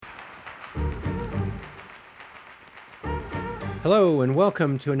Hello, and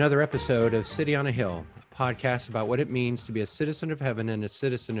welcome to another episode of City on a Hill, a podcast about what it means to be a citizen of heaven and a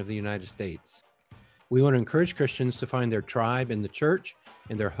citizen of the United States. We want to encourage Christians to find their tribe in the church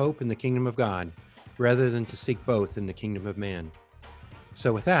and their hope in the kingdom of God, rather than to seek both in the kingdom of man.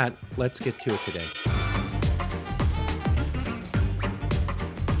 So with that, let's get to it today.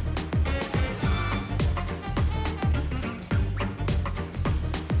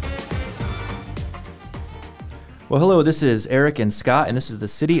 Well, hello, this is Eric and Scott, and this is the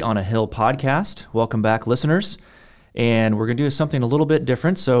City on a Hill podcast. Welcome back, listeners. And we're going to do something a little bit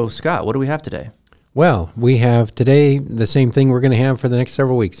different. So, Scott, what do we have today? Well, we have today the same thing we're going to have for the next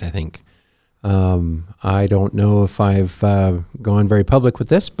several weeks, I think. I don't know if I've gone very public with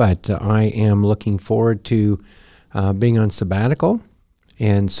this, but I am looking forward to being on sabbatical.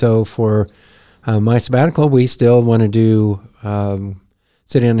 And so for my sabbatical, we still want to do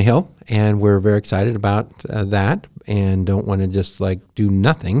City on the Hill, and we're very excited about that, and don't want to just do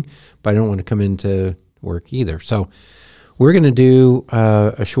nothing, but I don't want to come into work either. So we're going to do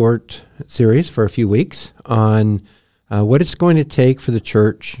a short series for a few weeks on what it's going to take for the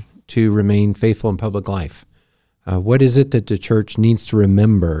church to remain faithful in public life. What is it that the church needs to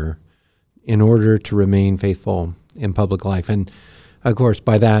remember in order to remain faithful in public life? And of course,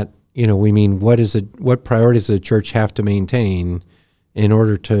 by that, we mean what priorities does the church have to maintain in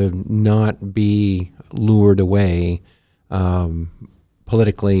order to not be lured away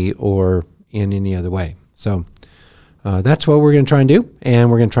politically or in any other way. So that's what we're going to try and do,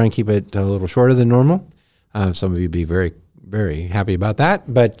 and we're going to try and keep it a little shorter than normal. Some of you be very, very happy about that,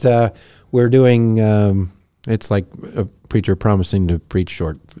 but we're doing, it's like a preacher promising to preach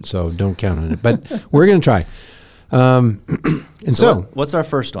short, so don't count on it. But we're going to try. And so what's our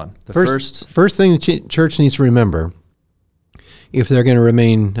first one? The first thing the church needs to remember, if they're going to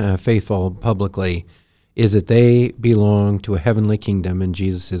remain faithful publicly, is that they belong to a heavenly kingdom and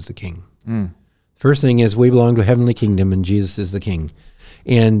Jesus is the king. First thing is we belong to a heavenly kingdom and Jesus is the king.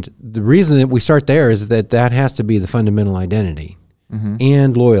 And the reason that we start there is that has to be the fundamental identity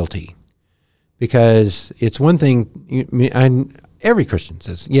and loyalty. Because it's one thing, every Christian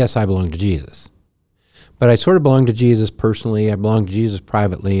says, yes, I belong to Jesus. But I sort of belong to Jesus personally, I belong to Jesus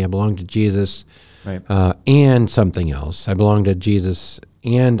privately, I belong to Jesus and something else. I belong to Jesus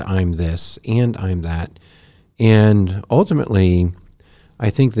and I'm this and I'm that. And ultimately,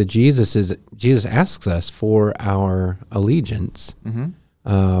 I think that Jesus asks us for our allegiance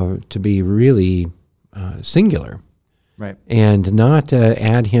to be really singular, and not to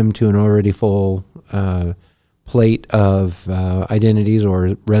add him to an already full plate of identities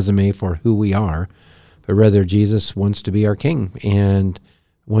or resume for who we are, but rather Jesus wants to be our king and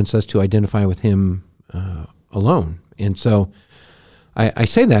wants us to identify with him alone. And so I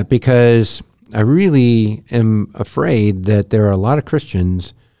say that because I really am afraid that there are a lot of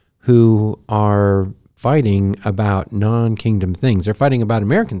Christians who are fighting about non-kingdom things. They're fighting about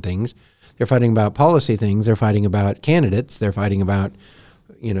American things. They're fighting about policy things. They're fighting about candidates. They're fighting about,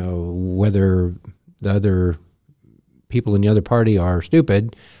 whether the other people in the other party are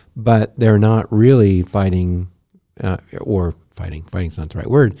stupid, but they're not really fighting, fighting's not the right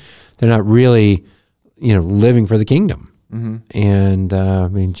word. They're not really, living for the kingdom. And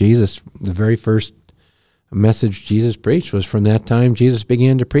Jesus, the very first message Jesus preached was from that time Jesus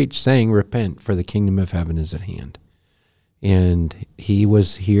began to preach, saying, repent, for the kingdom of heaven is at hand. And he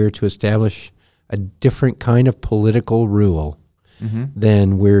was here to establish a different kind of political rule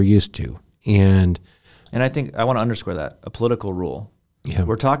than we're used to. And I think I want to underscore that, a political rule. Yeah.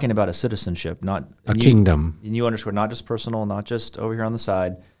 We're talking about a citizenship, not a kingdom. And you underscore not just personal, not just over here on the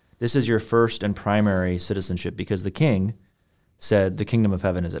side. This is your first and primary citizenship because the king said the kingdom of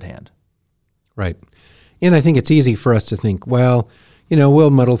heaven is at hand. Right. And I think it's easy for us to think, well,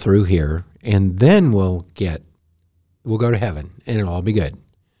 we'll muddle through here and then we'll go to heaven and it'll all be good.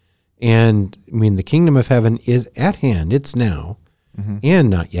 And the kingdom of heaven is at hand. It's now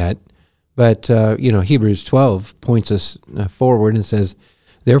and not yet. But, Hebrews 12 points us forward and says,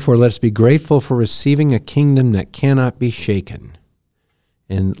 therefore, let us be grateful for receiving a kingdom that cannot be shaken.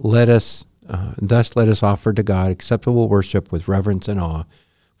 And thus let us offer to God acceptable worship with reverence and awe,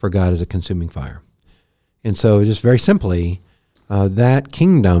 for God is a consuming fire. And so just very simply, that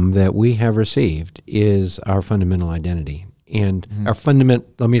kingdom that we have received is our fundamental identity. And our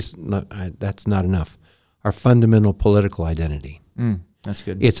that's not enough. Our fundamental political identity. That's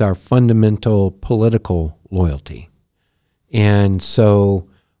good. It's our fundamental political loyalty. And so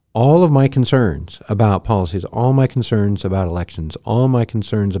all of my concerns about policies, all my concerns about elections, all my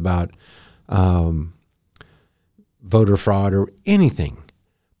concerns about voter fraud or anything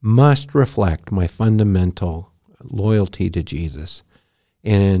must reflect my fundamental loyalty to Jesus,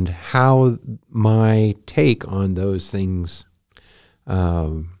 and how my take on those things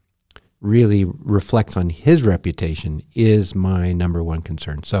really reflects on his reputation is my number one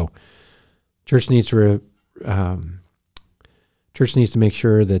concern. So church needs to make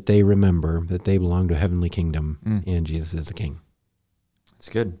sure that they remember that they belong to a heavenly kingdom and Jesus is the King. It's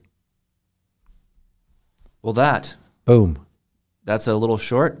good. Well, that's a little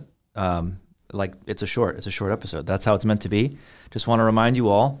short. It's a short episode. That's how it's meant to be. Just want to remind you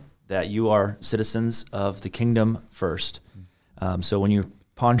all that you are citizens of the kingdom first. So when you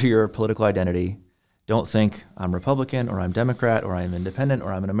ponder your political identity, don't think I'm Republican or I'm Democrat or I'm independent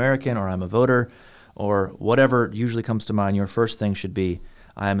or I'm an American or I'm a voter or whatever usually comes to mind. Your first thing should be,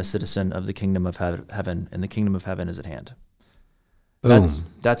 I am a citizen of the kingdom of heaven, and the kingdom of heaven is at hand.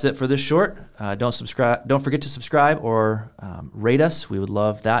 That's it for this short. Don't forget to subscribe or rate us. We would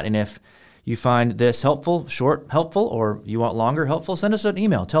love that. And if you find this helpful, or you want longer helpful, send us an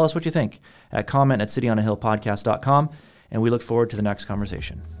email. Tell us what you think at comment@cityonahillpodcast.com. And we look forward to the next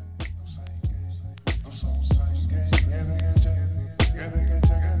conversation.